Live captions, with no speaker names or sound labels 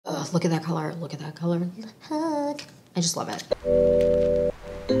Look at that color. Look at that color. Look. I just love it.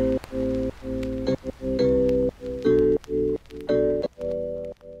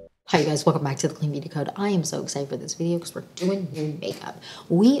 Hi you guys, welcome back to the Clean Beauty Code. I am so excited for this video because we're doing new makeup.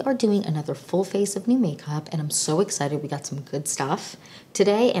 We are doing another full face of new makeup and I'm so excited. We got some good stuff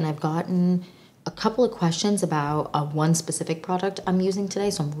today and I've gotten a couple of questions about one specific product I'm using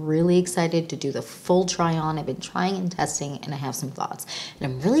today. So I'm really excited to do the full try on. I've been trying and testing and I have some thoughts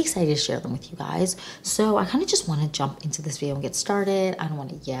and I'm really excited to share them with you guys. So I kind of just want to jump into this video and get started. I don't want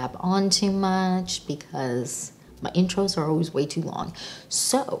to yap on too much because my intros are always way too long.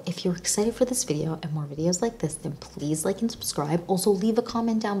 So if you're excited for this video and more videos like this, then please like and subscribe. Also leave a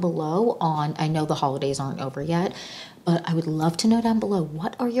comment down below on, I know the holidays aren't over yet, but I would love to know down below,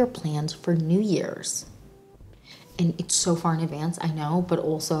 what are your plans for New Year's? And it's so far in advance, I know, but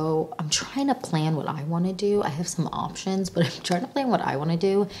also I'm trying to plan what I want to do. I have some options, but I'm trying to plan what I want to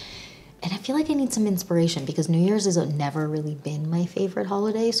do. And I feel like I need some inspiration because New Year's has never really been my favorite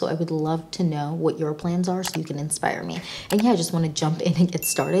holiday. So I would love to know what your plans are so you can inspire me. And yeah, I just want to jump in and get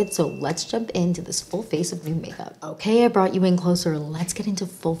started. So let's jump into this full face of new makeup. Okay, I brought you in closer. Let's get into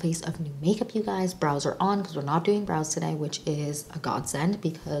full face of new makeup, you guys. Brows are on because we're not doing brows today, which is a godsend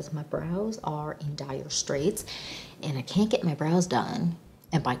because my brows are in dire straits and I can't get my brows done.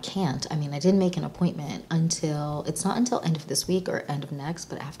 And by can't, I mean, I didn't make an appointment until, it's not until end of this week or end of next,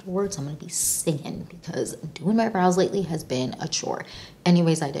 but afterwards I'm going to be singing because doing my brows lately has been a chore.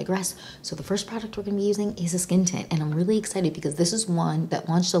 Anyways, I digress. So the first product we're going to be using is a skin tint. And I'm really excited because this is one that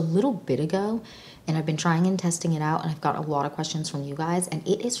launched a little bit ago and I've been trying and testing it out and I've got a lot of questions from you guys and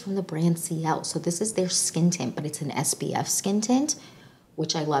it is from the brand Ciele. So this is their skin tint, but it's an SPF skin tint,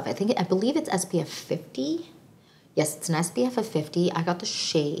 which I love. I believe it's SPF 50. Yes, it's an SPF of 50. I got the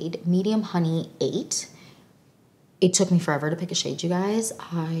shade Medium Honey 8. It took me forever to pick a shade, you guys.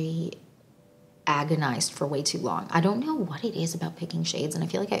 I agonized for way too long. I don't know what it is about picking shades, and I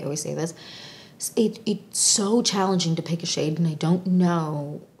feel like I always say this. It's so challenging to pick a shade, and I don't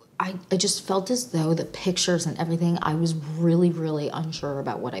know. I just felt as though the pictures and everything, I was really, really unsure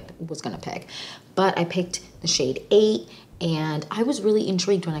about what I was going to pick. But I picked the shade 8. And I was really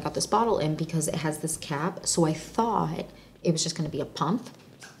intrigued when I got this bottle in because it has this cap. So I thought it was just going to be a pump.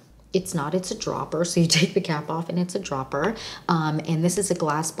 It's not, it's a dropper. So you take the cap off and it's a dropper. And this is a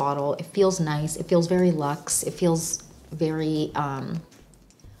glass bottle. It feels nice. It feels very luxe. It feels very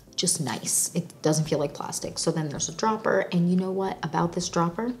just nice. It doesn't feel like plastic. So then there's a dropper. And you know what about this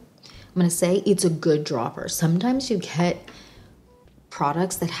dropper? I'm going to say it's a good dropper. Sometimes you get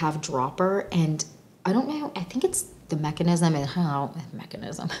products that have dropper and I don't know. I think it's the mechanism and how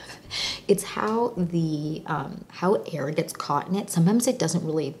it's how the how air gets caught in it. Sometimes it doesn't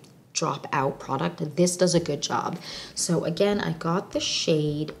really drop out product. This does a good job. So again, I got the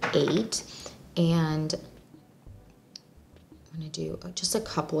shade 8 and I'm gonna do just a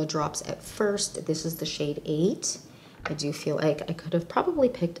couple of drops at first. This is the shade 8. I do feel like I could have probably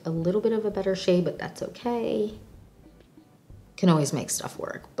picked a little bit of a better shade, but that's okay. Can always make stuff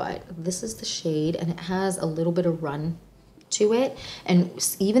work, but this is the shade and it has a little bit of run to it. And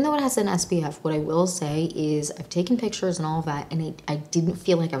even though it has an SPF, what I will say is I've taken pictures and all of that and I didn't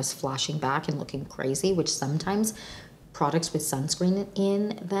feel like I was flashing back and looking crazy, which sometimes products with sunscreen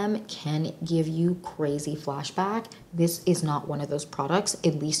in them can give you crazy flashback. This is not one of those products,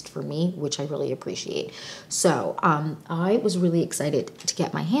 at least for me, which I really appreciate. So I was really excited to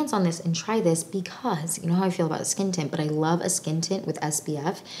get my hands on this and try this because you know how I feel about a skin tint, but I love a skin tint with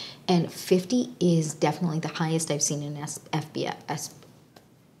SPF and 50 is definitely the highest I've seen in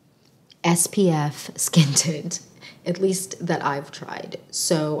SPF skin tint, at least that I've tried.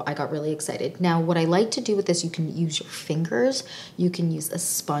 So I got really excited. Now, what I like to do with this, you can use your fingers, you can use a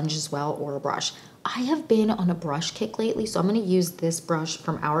sponge as well, or a brush. I have been on a brush kick lately, so I'm gonna use this brush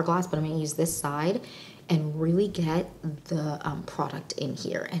from Hourglass, but I'm gonna use this side and really get the product in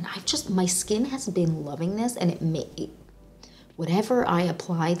here. And my skin has been loving this and whatever I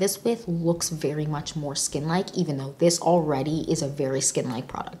apply this with looks very much more skin-like, even though this already is a very skin-like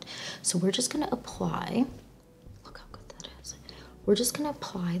product. So we're just gonna apply, look how good that is. We're just gonna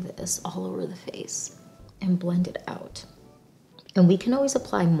apply this all over the face and blend it out. And we can always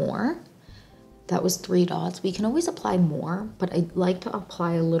apply more. That was 3 dots. We can always apply more, but I like to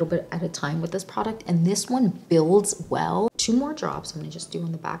apply a little bit at a time with this product. And this one builds well. 2 more drops I'm gonna just do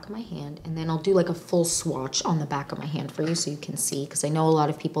on the back of my hand. And then I'll do like a full swatch on the back of my hand for you so you can see. Because I know a lot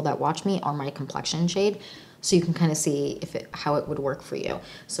of people that watch me are my complexion shade. So you can kind of see how it would work for you.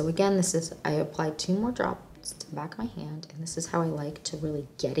 So again, I applied 2 more drops to the back of my hand. And this is how I like to really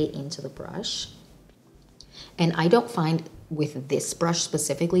get it into the brush. And I don't find with this brush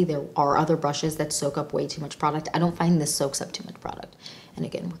specifically, there are other brushes that soak up way too much product. I don't find this soaks up too much product. And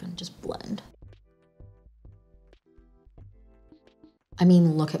again, we're gonna just blend. I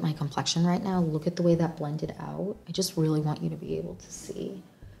mean, look at my complexion right now. Look at the way that blended out. I just really want you to be able to see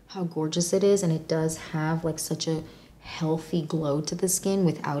how gorgeous it is. And it does have like such a healthy glow to the skin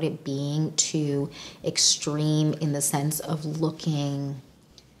without it being too extreme in the sense of looking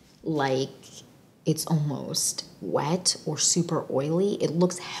like it's almost wet or super oily. It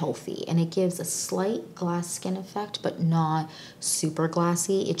looks healthy and it gives a slight glass skin effect, but not super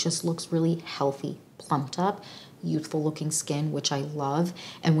glassy. It just looks really healthy, plumped up, youthful looking skin, which I love.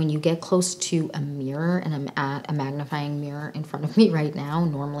 And when you get close to a mirror, and I'm at a magnifying mirror in front of me right now,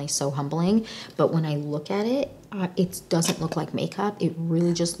 normally so humbling, but when I look at it, it doesn't look like makeup. It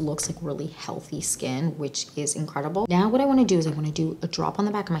really just looks like really healthy skin, which is incredible. Now what I want to do is I want to do a drop on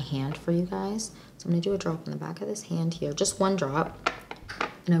the back of my hand for you guys. So I'm going to do a drop on the back of this hand here, just one drop.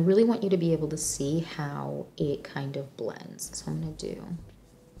 And I really want you to be able to see how it kind of blends. So I'm going to do,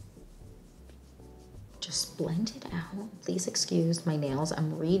 just blend it out. Please excuse my nails.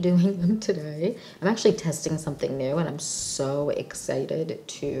 I'm redoing them today. I'm actually testing something new and I'm so excited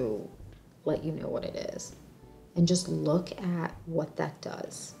to let you know what it is. And just look at what that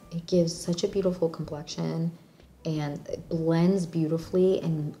does. It gives such a beautiful complexion and it blends beautifully.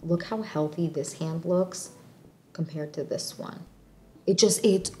 And look how healthy this hand looks compared to this one.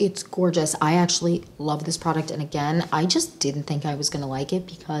 It's gorgeous. I actually love this product. And again, I just didn't think I was going to like it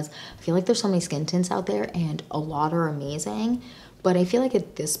because I feel like there's so many skin tints out there and a lot are amazing. But I feel like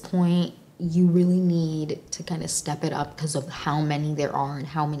at this point, you really need to kind of step it up because of how many there are and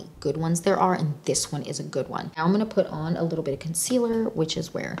how many good ones there are. And this one is a good one. Now I'm going to put on a little bit of concealer, which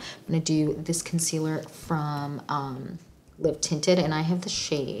is where I'm going to do this concealer from Live Tinted. And I have the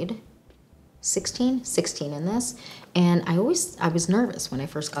shade 16 in this. And I was nervous when I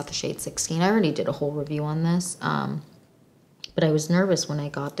first got the shade 16. I already did a whole review on this. But I was nervous when I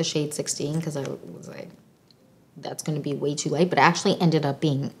got the shade 16 because I was like, that's going to be way too light, but it actually ended up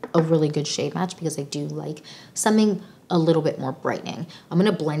being a really good shade match because I do like something a little bit more brightening. I'm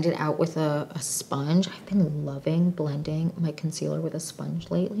going to blend it out with a sponge. I've been loving blending my concealer with a sponge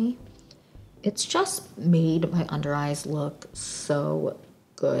lately. It's just made my under eyes look so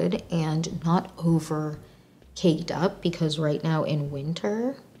good and not over caked up because right now in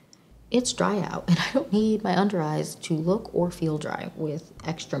winter, it's dry out and I don't need my under eyes to look or feel dry with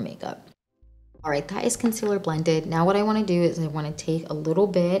extra makeup. All right, that is concealer blended. Now what I want to do is I want to take a little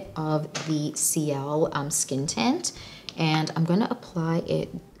bit of the Ciele skin tint and I'm going to apply it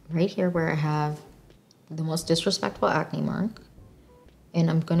right here where I have the most disrespectful acne mark. And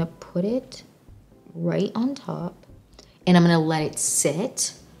I'm going to put it right on top and I'm going to let it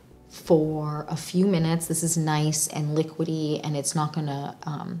sit for a few minutes. This is nice and liquidy and it's not going to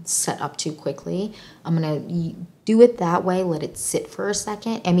set up too quickly. I'm going to do it that way, let it sit for a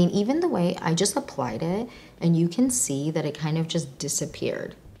second. I mean, even the way I just applied it and you can see that it kind of just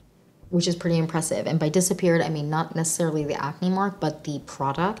disappeared, which is pretty impressive. And by disappeared, I mean not necessarily the acne mark, but the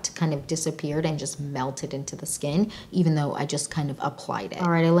product kind of disappeared and just melted into the skin, even though I just kind of applied it.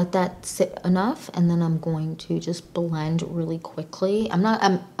 All right, I let that sit enough, and then I'm going to just blend really quickly. I'm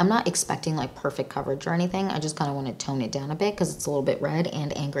not expecting like perfect coverage or anything. I just kind of want to tone it down a bit because it's a little bit red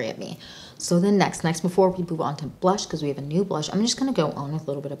and angry at me. So then next before we move on to blush, because we have a new blush, I'm just going to go on with a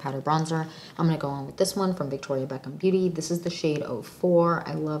little bit of powder bronzer. I'm going to go on with this one from Victoria Beckham Beauty. This is the shade 04.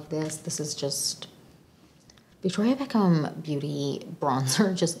 I love this. This is just Victoria Beckham Beauty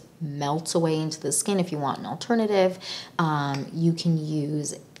bronzer, just melts away into the skin. If you want an alternative, you can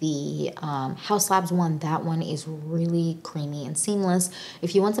use the House Labs one. That one is really creamy and seamless.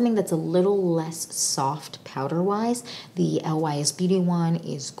 If you want something that's a little less soft powder-wise, the LYS Beauty one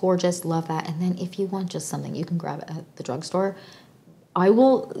is gorgeous. Love that. And then if you want just something you can grab at the drugstore, I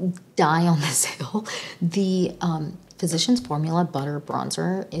will die on this hill. The Physicians Formula Butter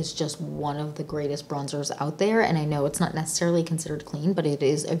Bronzer is just one of the greatest bronzers out there. And I know it's not necessarily considered clean, but it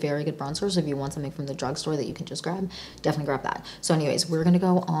is a very good bronzer. So if you want something from the drugstore that you can just grab, definitely grab that. So anyways, we're going to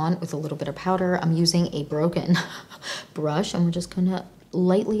go on with a little bit of powder. I'm using a broken brush and we're just going to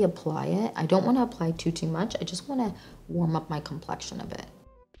lightly apply it. I don't want to apply too much. I just want to warm up my complexion a bit.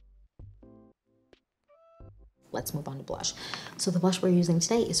 Let's move on to blush. So the blush we're using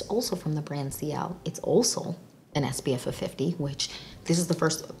today is also from the brand Ciele. It's also an SPF of 50, which this is the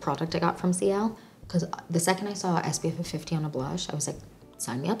first product I got from Ciele, because the second I saw SPF of 50 on a blush, I was like,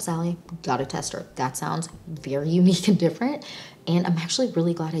 sign me up, Sally. Got a tester. That sounds very unique and different. And I'm actually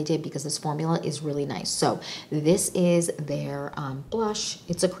really glad I did because this formula is really nice. So this is their blush.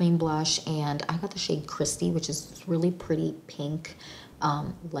 It's a cream blush, and I got the shade Christy, which is really pretty pink,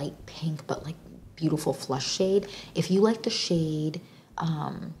 light pink, but like beautiful flush shade. If you like the shade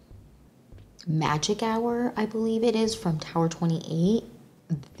Magic Hour, I believe it is, from Tower 28,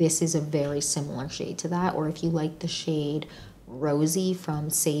 this is a very similar shade to that. Or if you like the shade Rosy from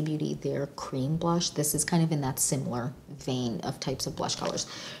Say Beauty, their cream blush, this is kind of in that similar vein of types of blush colors.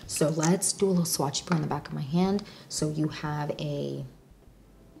 So let's do a little swatchy on the back of my hand. So you have a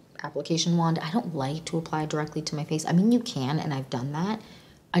application wand. I don't like to apply directly to my face. I mean, you can, and I've done that.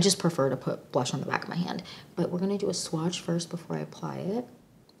 I just prefer to put blush on the back of my hand. But we're gonna do a swatch first before I apply it.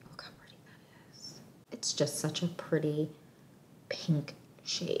 Look how pretty that is. It's just such a pretty pink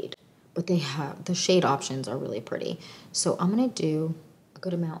shade. But they have, the shade options are really pretty. So I'm gonna do a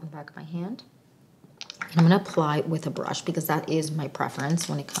good amount on the back of my hand. And I'm gonna apply with a brush because that is my preference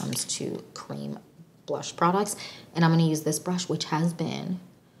when it comes to cream blush products. And I'm gonna use this brush, which has been,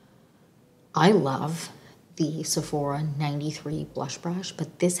 I love the Sephora 93 blush brush,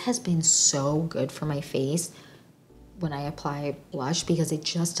 but this has been so good for my face when I apply blush because it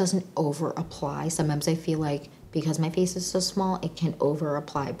just doesn't over apply. Sometimes I feel like because my face is so small, it can over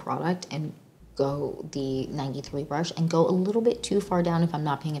apply product and go the 93 brush and go a little bit too far down if I'm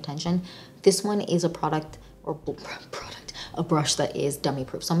not paying attention. This one is a a brush that is dummy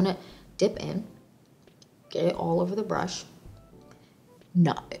proof. So I'm gonna dip in, get it all over the brush,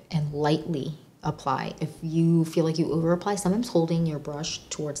 and lightly apply. If you feel like you over apply, sometimes holding your brush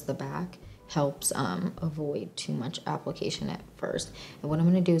towards the back helps avoid too much application at first. And what I'm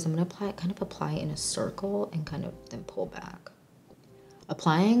going to do is I'm going to apply in a circle and kind of then pull back.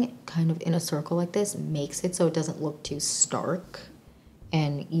 Applying kind of in a circle like this makes it so it doesn't look too stark,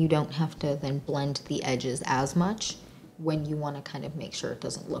 and you don't have to then blend the edges as much when you want to kind of make sure it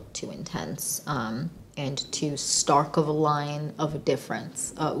doesn't look too intense and too stark of a line of a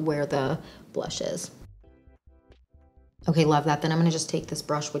difference where the blush is. Okay, love that. Then I'm gonna just take this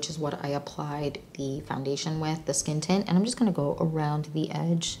brush, which is what I applied the foundation with, the skin tint, and I'm just gonna go around the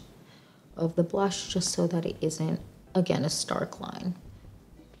edge of the blush just so that it isn't, again, a stark line.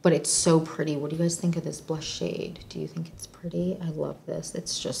 But it's so pretty. What do you guys think of this blush shade? Do you think it's pretty? I love this.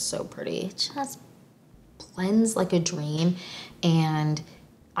 It's just so pretty. It just blends like a dream. And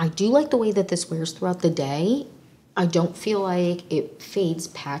I do like the way that this wears throughout the day. I don't feel like it fades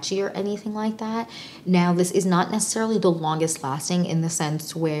patchy or anything like that. Now, this is not necessarily the longest lasting in the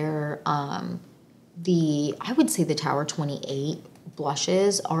sense where I would say the Tower 28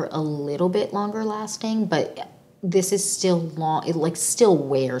 blushes are a little bit longer lasting, but this is still long. It like still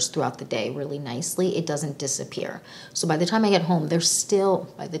wears throughout the day really nicely. It doesn't disappear. So by the time I get home, by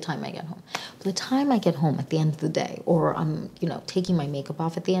the time I get home at the end of the day, or I'm, taking my makeup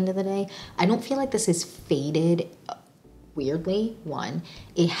off at the end of the day, I don't feel like this is faded weirdly. One,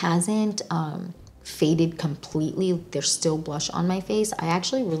 it hasn't faded completely. There's still blush on my face. I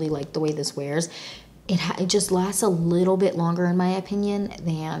actually really like the way this wears. It just lasts a little bit longer, in my opinion,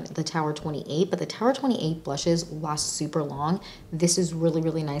 than the Tower 28, but the Tower 28 blushes last super long. This is really,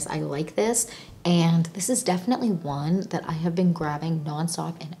 really nice. I like this, and this is definitely one that I have been grabbing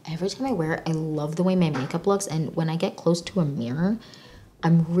nonstop, and every time I wear it, I love the way my makeup looks, and when I get close to a mirror,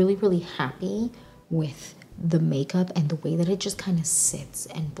 I'm really, really happy with the makeup and the way that it just kind of sits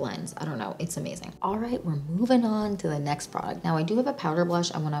and blends. I don't know, it's amazing. All right, we're moving on to the next product. Now I do have a powder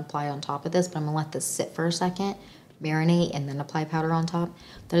blush I want to apply on top of this, but I'm gonna let this sit for a second, marinate, and then apply powder on top.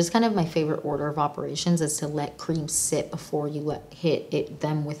 That is kind of my favorite order of operations, is to let cream sit before you hit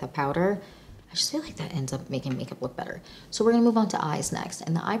them with a powder. I just feel like that ends up making makeup look better. So we're gonna move on to eyes next.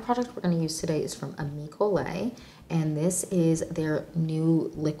 And the eye product we're gonna use today is from Ciele. And this is their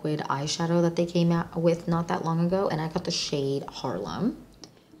new liquid eyeshadow that they came out with not that long ago. And I got the shade Harlem.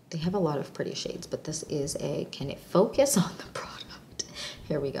 They have a lot of pretty shades, but this is can it focus on the product?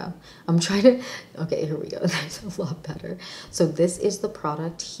 Here we go. Okay, here we go. That's a lot better. So this is the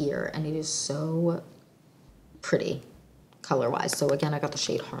product here, and it is so pretty color-wise. So again, I got the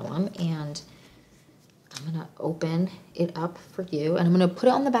shade Harlem, and I'm gonna open it up for you, and I'm gonna put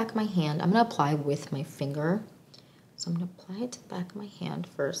it on the back of my hand. I'm gonna apply with my finger. So I'm gonna apply it to the back of my hand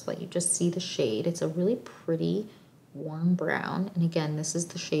first, let you just see the shade. It's a really pretty warm brown. And again, this is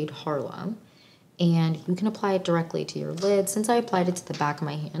the shade Harlem. And you can apply it directly to your lid. Since I applied it to the back of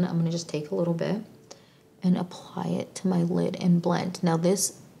my hand, I'm gonna just take a little bit and apply it to my lid and blend. Now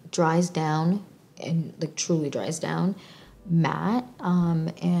this dries down, and like truly dries down matte,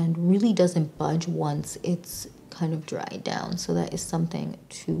 and really doesn't budge once it's kind of dried down. So that is something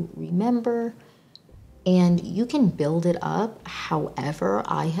to remember. And you can build it up. However,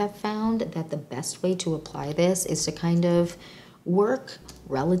 I have found that the best way to apply this is to kind of work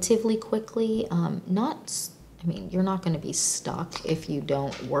relatively quickly. I mean, you're not going to be stuck if you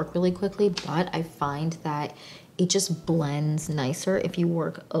don't work really quickly, but I find that it just blends nicer if you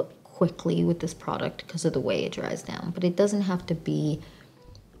work quickly with this product because of the way it dries down. But it doesn't have to be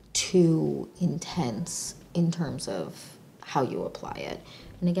too intense in terms of how you apply it.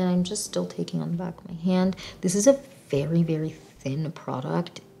 And again, I'm just still taking on the back of my hand. This is a very, very thin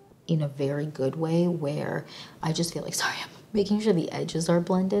product in a very good way where I just feel like, sorry, I'm making sure the edges are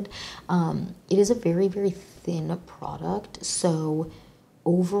blended. It is a very, very thin product. So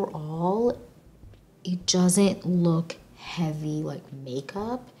overall, it doesn't look heavy like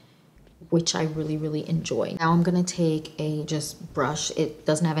makeup, which I really, really enjoy. Now I'm gonna take a just brush, it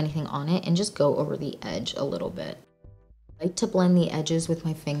doesn't have anything on it, and just go over the edge a little bit. I like to blend the edges with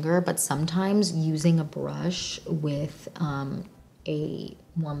my finger, but sometimes using a brush with a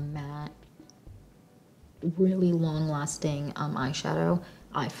more matte, really long lasting eyeshadow,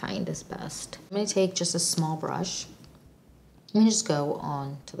 I find is best. I'm gonna take just a small brush. I'm gonna just go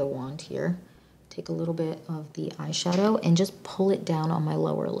on to the wand here, take a little bit of the eyeshadow and just pull it down on my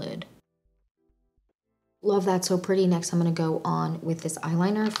lower lid. Love that, so pretty. Next, I'm gonna go on with this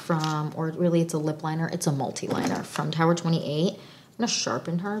eyeliner from, or really it's a lip liner, it's a multi-liner from Tower 28. I'm gonna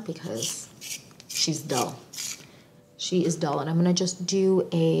sharpen her because she's dull. She is dull, and I'm gonna just do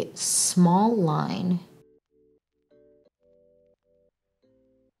a small line.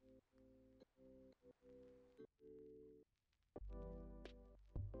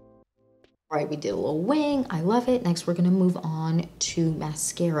 All right, we did a little wing. I love it. Next, we're gonna move on to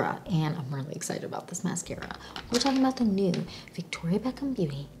mascara, and I'm really excited about this mascara. We're talking about the new Victoria Beckham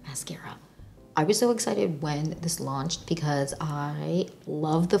Beauty mascara. I was so excited when this launched because I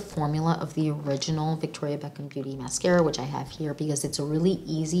love the formula of the original Victoria Beckham Beauty mascara, which I have here because it's a really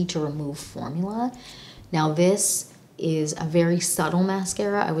easy to remove formula. Now this is a very subtle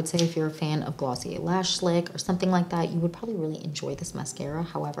mascara. I would say if you're a fan of Glossier Lash Slick or something like that, you would probably really enjoy this mascara.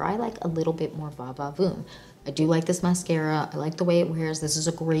 However, I like a little bit more va va voom. I do like this mascara. I like the way it wears. This is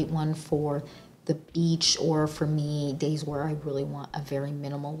a great one for the beach, or for me, days where I really want a very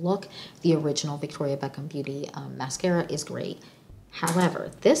minimal look. The original Victoria Beckham Beauty mascara is great. However,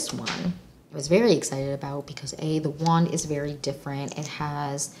 this one I was very excited about because A, the wand is very different. It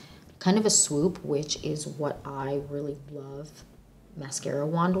has kind of a swoop, which is what I really love mascara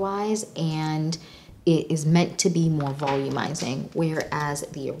wand wise, and it is meant to be more volumizing, whereas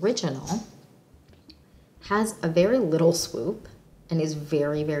the original has a very little swoop and is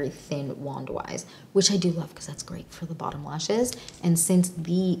very, very thin wand wise, which I do love because that's great for the bottom lashes. And since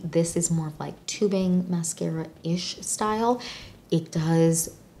this is more of like tubing mascara-ish style, it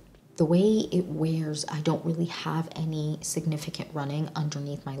does, the way it wears, I don't really have any significant running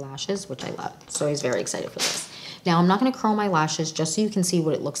underneath my lashes, which I love. So I was very excited for this. Now I'm not gonna curl my lashes just so you can see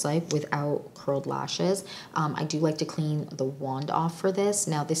what it looks like without curled lashes. I do like to clean the wand off for this.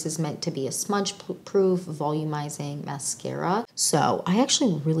 Now this is meant to be a smudge-proof, volumizing mascara. So I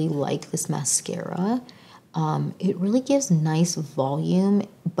actually really like this mascara. It really gives nice volume,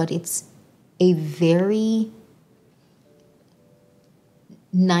 but it's a very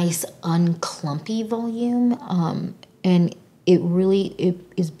nice unclumpy volume, and it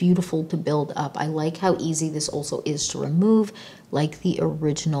is beautiful to build up. I like how easy this also is to remove, like the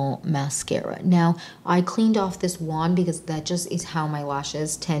original mascara. Now I cleaned off this wand because that just is how my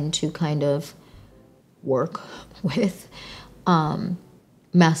lashes tend to kind of work with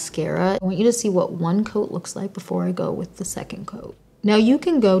mascara. I want you to see what one coat looks like before I go with the second coat. Now you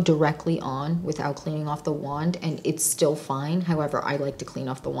can go directly on without cleaning off the wand and it's still fine. However, I like to clean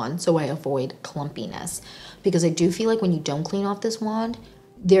off the wand so I avoid clumpiness, because I do feel like when you don't clean off this wand,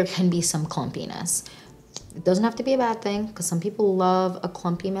 there can be some clumpiness. It doesn't have to be a bad thing because some people love a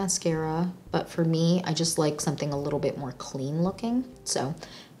clumpy mascara, but for me, I just like something a little bit more clean looking. So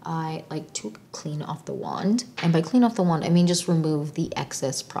I like to clean off the wand. And by clean off the wand, I mean just remove the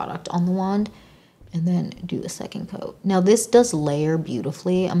excess product on the wand and then do a second coat. Now this does layer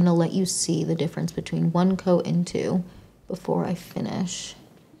beautifully. I'm gonna let you see the difference between one coat and two before I finish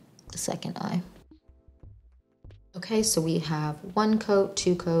the second eye. Okay, so we have one coat,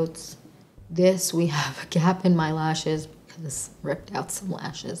 two coats. This, we have a gap in my lashes because I ripped out some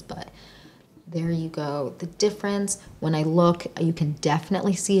lashes, but there you go. The difference, when I look, you can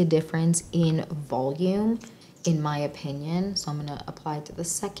definitely see a difference in volume, in my opinion. So I'm gonna apply it to the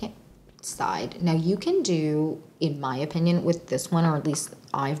second side. Now you can do, in my opinion, with this one, or at least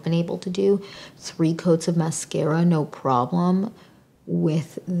I've been able to do. 3 coats of mascara, no problem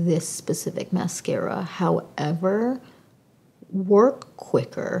with this specific mascara. However, work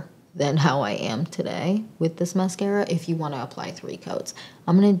quicker than how I am today with this mascara if you want to apply 3 coats.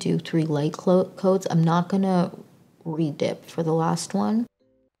 I'm going to do 3 light coats. I'm not going to re-dip for the last one.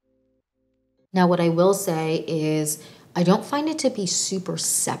 Now, what I will say is I don't find it to be super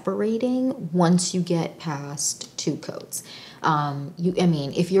separating once you get past 2 coats. I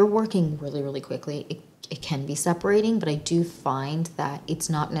mean, if you're working really, really quickly, it can be separating, but I do find that it's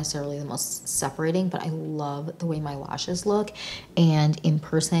not necessarily the most separating, but I love the way my lashes look. And in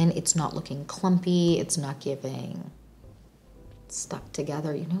person, it's not looking clumpy. It's not giving stuck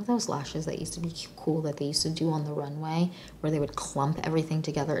together. You know those lashes that used to be cool that they used to do on the runway where they would clump everything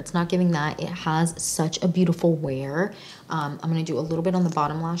together? It's not giving that. It has such a beautiful wear. I'm going to do a little bit on the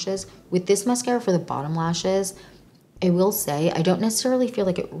bottom lashes. With this mascara for the bottom lashes, I will say I don't necessarily feel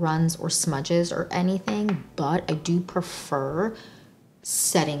like it runs or smudges or anything, but I do prefer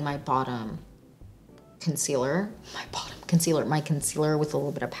setting my concealer with a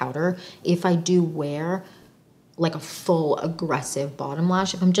little bit of powder if I do wear like a full aggressive bottom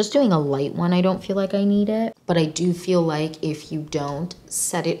lash. If I'm just doing a light one, I don't feel like I need it, but I do feel like if you don't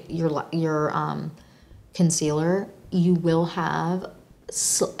set it your concealer, you will have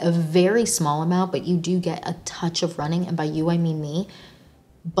a very small amount, but you do get a touch of running, and by you I mean me.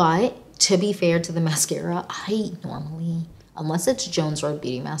 But to be fair to the mascara, I normally, unless it's Jones Road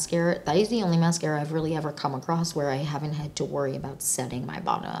Beauty mascara, that is the only mascara I've really ever come across where I haven't had to worry about setting my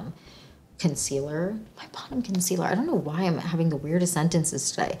bottom concealer. I don't know why I'm having the weirdest sentences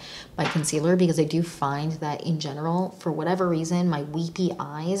today. My concealer, because I do find that in general, for whatever reason, my weepy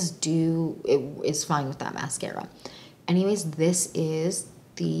eyes is fine with that mascara. Anyways, this is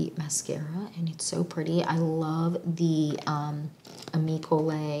the mascara and it's so pretty. I love the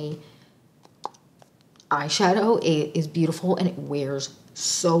Amicole eyeshadow. It is beautiful and it wears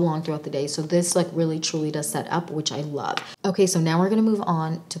so long throughout the day. So this like really truly does set up, which I love. Okay, so now we're gonna move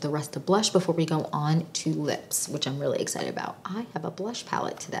on to the rest of blush before we go on to lips, which I'm really excited about. I have a blush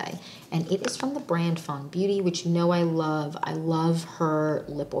palette today and it is from the brand Fawn Beauty, which you know I love. I love her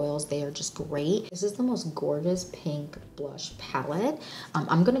lip oils. They are just great. This is the most gorgeous pink blush palette.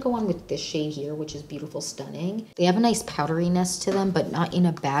 I'm gonna go on with this shade here, which is Beautiful Stunning. They have a nice powderiness to them, but not in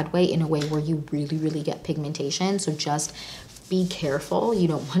a bad way, in a way where you really, really get pigmentation. So just be careful. You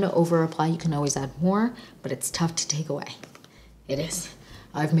don't want to over apply. You can always add more, but it's tough to take away. It is.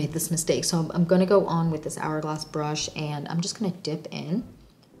 I've made this mistake. So I'm going to go on with this Hourglass brush and I'm just going to dip in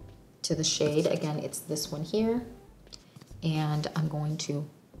to the shade. Again, it's this one here. And I'm going to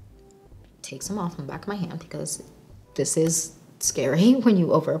take some off on the back of my hand because this is scary when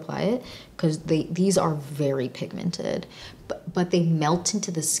you over apply it, because these are very pigmented, but they melt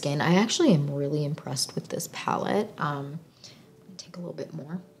into the skin. I actually am really impressed with this palette. Take a little bit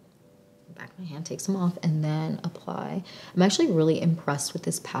more, back of my hand, take some off, and then apply. I'm actually really impressed with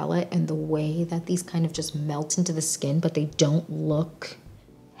this palette and the way that these kind of just melt into the skin, but they don't look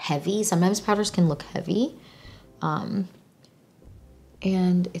heavy. Sometimes powders can look heavy. And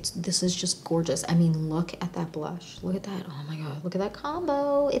this is just gorgeous. I mean, look at that blush. Look at that. Oh my God, look at that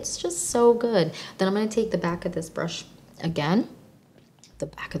combo. It's just so good. Then I'm gonna take the back of this brush again. The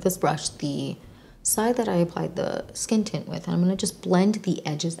back of this brush, the side that I applied the skin tint with, and I'm going to just blend the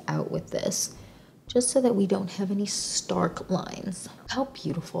edges out with this just so that we don't have any stark lines. How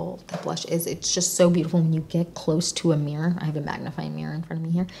beautiful the blush is. It's just so beautiful when you get close to a mirror. I have a magnifying mirror in front of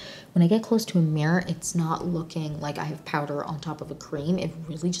me here. When I get close to a mirror, it's not looking like I have powder on top of a cream. It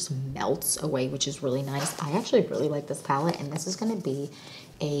really just melts away, which is really nice. I actually really like this palette, and this is going to be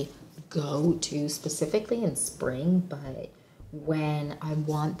a go-to specifically in spring, but when I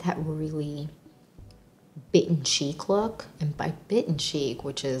want that really bitten cheek look, and by bitten cheek,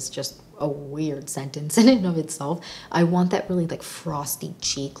 which is just a weird sentence in and of itself, I want that really like frosty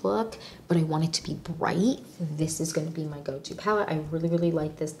cheek look, but I want it to be bright. This is going to be my go-to palette. I really, really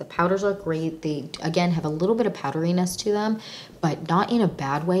like this. The powders are great. They, again, have a little bit of powderiness to them, but not in a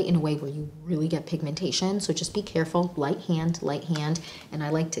bad way, in a way where you really get pigmentation. So just be careful. Light hand, and I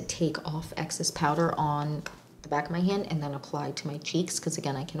like to take off excess powder on the back of my hand and then apply to my cheeks, because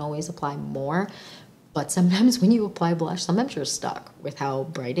again, I can always apply more. But sometimes when you apply blush, sometimes you're stuck with how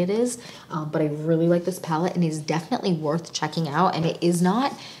bright it is. But I really like this palette, and it is definitely worth checking out. And it is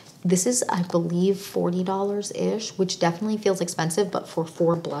not, this is, I believe, $40-ish, which definitely feels expensive. But for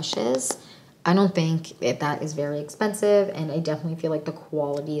 4 blushes, I don't think that is very expensive. And I definitely feel like the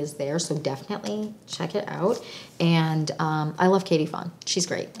quality is there. So definitely check it out. And I love Katie Fawn. She's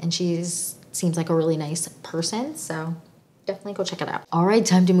great. And seems like a really nice person. So definitely go check it out. All right,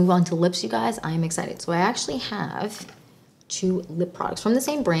 time to move on to lips, you guys. I am excited. So I actually have 2 lip products from the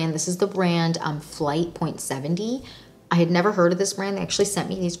same brand. This is the brand Flyte .70. I had never heard of this brand. They actually sent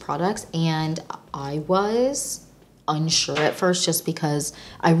me these products and I was unsure at first just because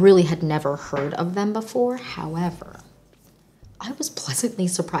I really had never heard of them before. However, I was pleasantly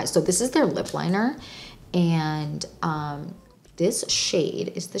surprised. So this is their lip liner, and this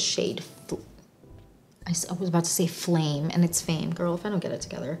shade is the shade, I was about to say Flame, and it's Fame, girl, if I don't get it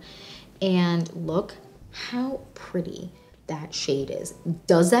together. And look how pretty that shade is.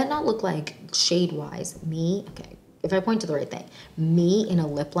 Does that not look like shade-wise me? Okay, if I point to the right thing, me in a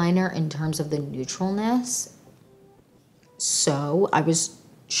lip liner in terms of the neutralness. So I was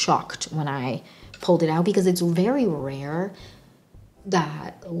shocked when I pulled it out because it's very rare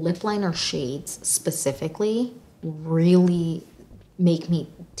that lip liner shades specifically really make me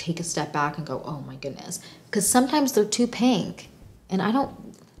take a step back and go, oh my goodness. Because sometimes they're too pink and I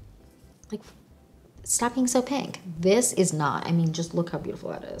don't, like, stop being so pink. This is not. I mean, just look how beautiful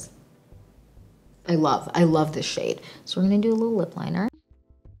that is. I love this shade. So we're going to do a little lip liner.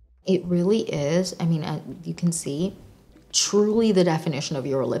 It really is, I mean, you can see, truly the definition of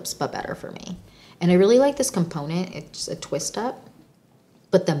your lips, but better for me. And I really like this component. It's a twist up,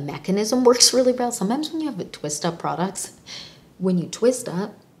 but the mechanism works really well. Sometimes when you have a twist up products, when you twist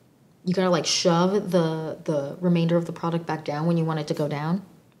up, you gotta like shove the remainder of the product back down when you want it to go down.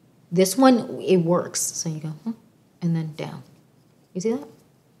 This one, it works. So you go, and then down. You see that?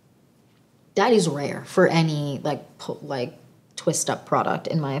 That is rare for any like twist up product,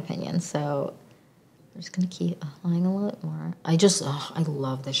 in my opinion. So I'm just gonna keep applying a little bit more. I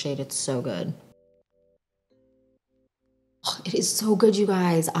love this shade. It's so good. Oh, it is so good, you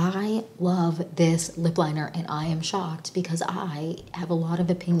guys. I love this lip liner and I am shocked because I have a lot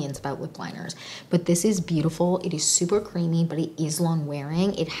of opinions about lip liners, but this is beautiful. It is super creamy, but it is long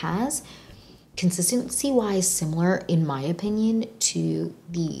wearing. It has consistency wise similar, in my opinion, to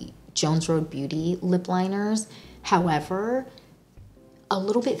the Jones Road Beauty lip liners. However, a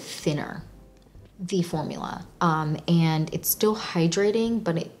little bit thinner, the formula, and it's still hydrating,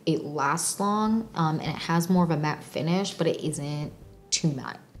 but it lasts long, and it has more of a matte finish, but it isn't too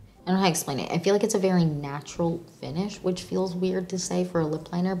matte. I don't know how to explain it. I feel like it's a very natural finish, which feels weird to say for a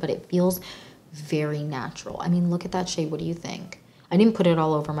lip liner, but it feels very natural. I mean, look at that shade. What do you think? I didn't put it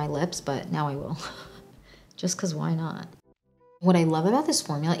all over my lips, but now I will. Just because why not? What I love about this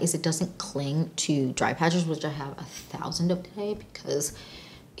formula is it doesn't cling to dry patches, which I have 1,000 of today because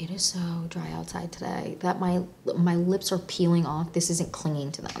it is so dry outside today that my lips are peeling off. This isn't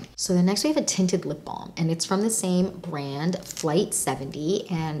clinging to them. So the next we have a tinted lip balm, and it's from the same brand, Flyte 70,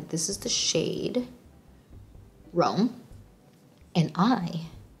 and this is the shade Rome. And I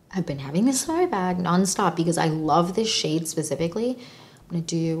have been having this in my bag nonstop because I love this shade specifically. I'm gonna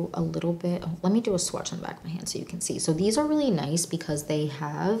do a little bit, let me do a swatch on the back of my hand so you can see. So these are really nice because they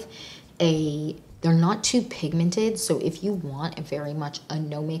have they're not too pigmented. So if you want very much a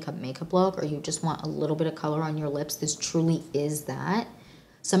no makeup look, or you just want a little bit of color on your lips, this truly is that.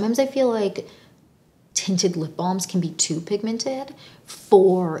 Sometimes I feel like tinted lip balms can be too pigmented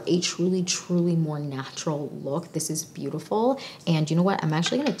for a truly more natural look. This is beautiful. And you know what? I'm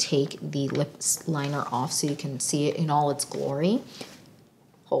actually gonna take the lip liner off so you can see it in all its glory.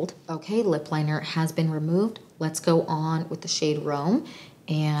 Hold. Okay, lip liner has been removed. Let's go on with the shade Rome.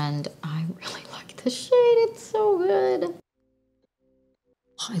 And I really like this shade. It's so good.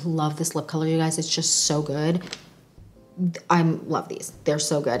 I love this lip color, you guys. It's just so good. I love these. They're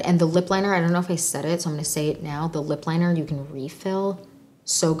so good. And the lip liner, I don't know if I said it, so I'm going to say it now. The lip liner you can refill.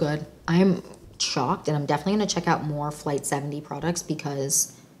 So good. I'm shocked, and I'm definitely going to check out more Flyte 70 products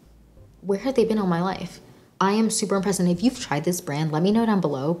because where have they been all my life? I am super impressed. And if you've tried this brand, let me know down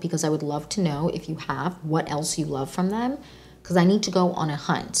below because I would love to know, if you have, what else you love from them, because I need to go on a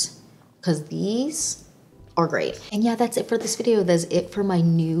hunt because these are great. And yeah, that's it for this video. That's it for my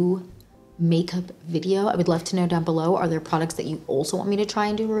new makeup video. I would love to know down below, are there products that you also want me to try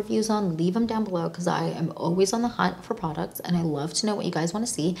and do reviews on? Leave them down below because I am always on the hunt for products and I love to know what you guys want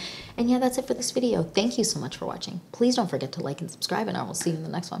to see. And yeah, that's it for this video. Thank you so much for watching. Please don't forget to like and subscribe, and I will see you in the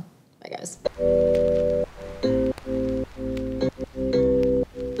next one. Bye guys.